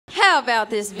How about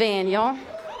this band, y'all?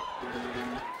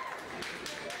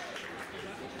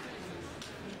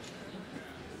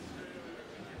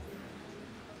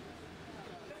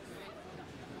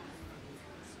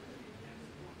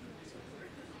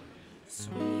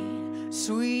 Sweet,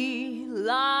 sweet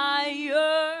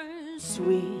liar,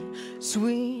 sweet,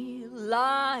 sweet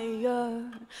liar,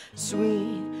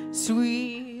 sweet,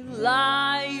 sweet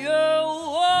liar.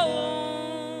 Whoa.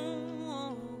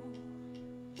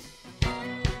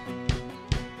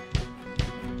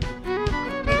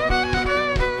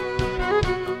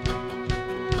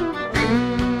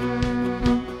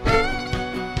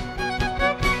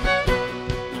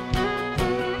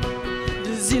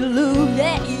 Does he look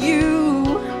at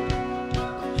you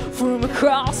from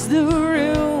across the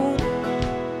room?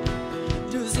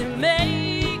 Does it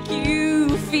make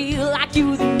you feel like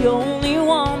you're the only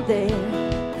one there?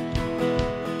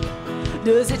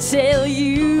 Does it tell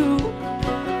you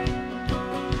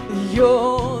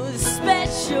you're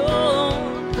special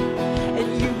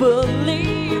and you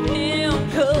believe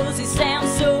him 'cause he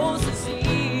sounds so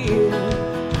sincere?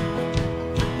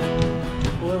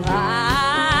 Well,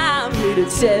 I'm here to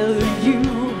tell you,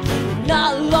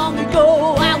 not long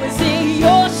ago I was in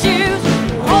your shoes.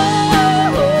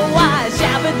 Oh, watch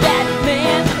out for that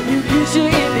man. You get you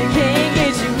if he can,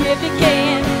 get you if he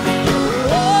can.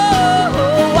 Oh,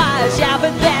 watch out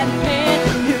for that man.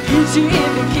 You get you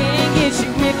if he can, get you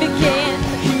if he can.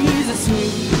 He's a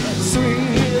sweet,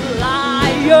 sweet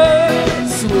liar.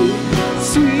 Sweet,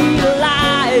 sweet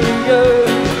liar.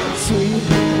 Sweet,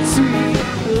 sweet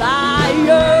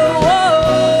liar.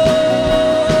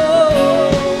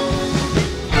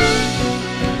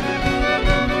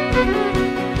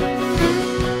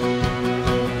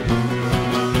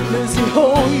 Does he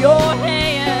hold your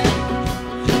hand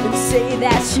and say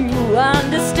that you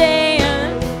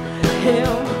understand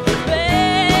him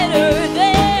better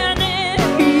than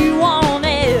anyone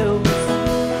else?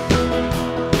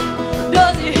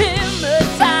 Does he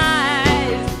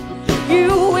hypnotize you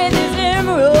with his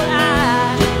emerald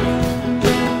eye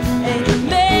and he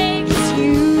makes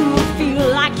you feel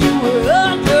like you were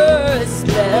under a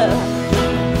spell?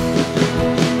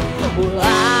 Well,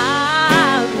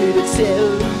 I'm here to tell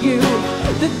you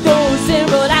that those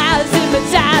emerald eyes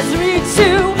hypnotize me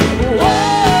too.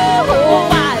 Whoa,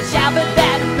 watch out for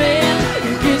that man.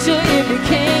 You get you if you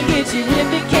can, get you if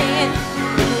you can.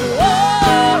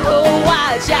 Whoa,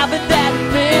 watch out for that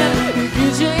man. You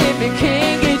get you if you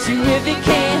can, get you if you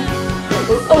can.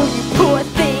 Oh, you poor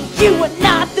thing, you are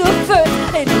not the first,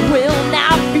 and you will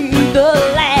not be the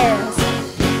last.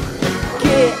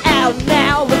 Get out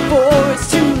now before it's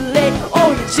too late. Oh,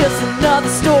 you're just another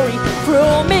story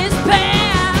from his past.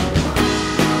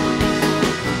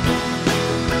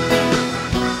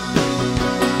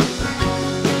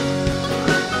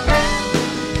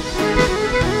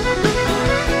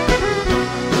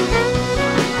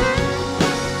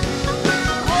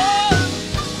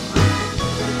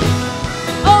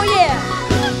 Oh yeah.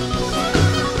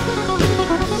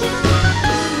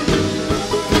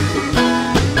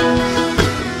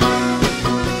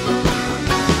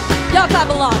 Y'all clap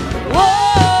along.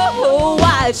 Whoa,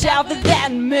 watch out for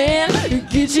that man.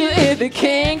 Get you if he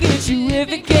can, get you if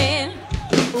he can.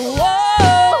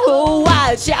 Whoa,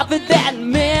 watch out for that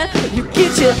man. You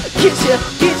get you, get you,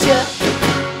 get you.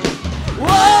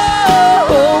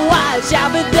 Whoa, watch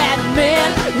out for that man.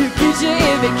 You get you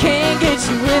if he can, get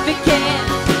you if he can.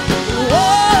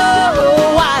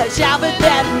 Whoa, watch out for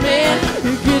that man.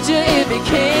 You get you if he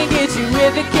can, get you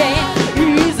if he can.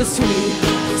 He's a sweet,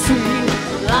 sweet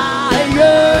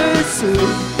liar.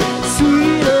 Sweet,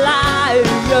 sweet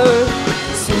liar.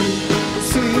 Sweet,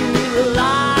 sweet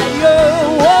liar.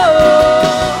 Whoa,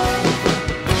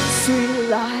 sweet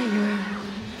liar.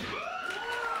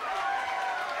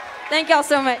 Thank y'all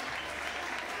so much.